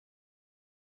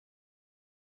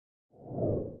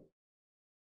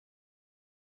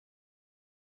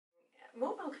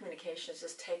Mobile communication has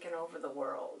just taken over the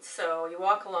world. So you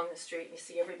walk along the street and you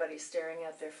see everybody staring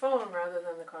at their phone rather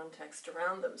than the context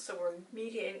around them. So we're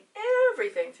mediating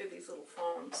everything through these little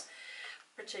phones,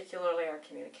 particularly our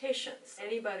communications.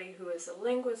 Anybody who is a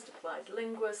linguist, applied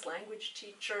linguist, language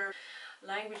teacher,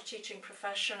 language teaching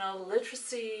professional,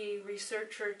 literacy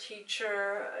researcher,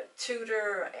 teacher,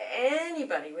 tutor,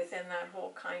 anybody within that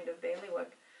whole kind of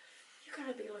bailiwick, you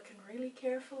gotta be looking really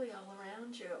carefully all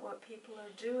around you at what people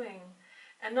are doing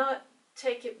and not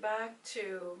take it back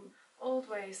to old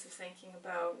ways of thinking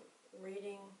about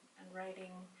reading and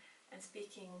writing and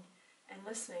speaking and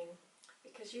listening,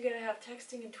 because you gotta have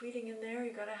texting and tweeting in there,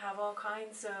 you gotta have all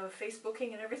kinds of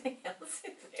Facebooking and everything else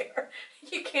in there.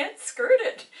 You can't skirt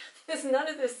it. There's none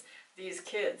of this, these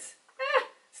kids.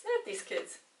 It's not these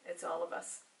kids, it's all of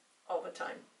us, all the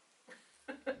time.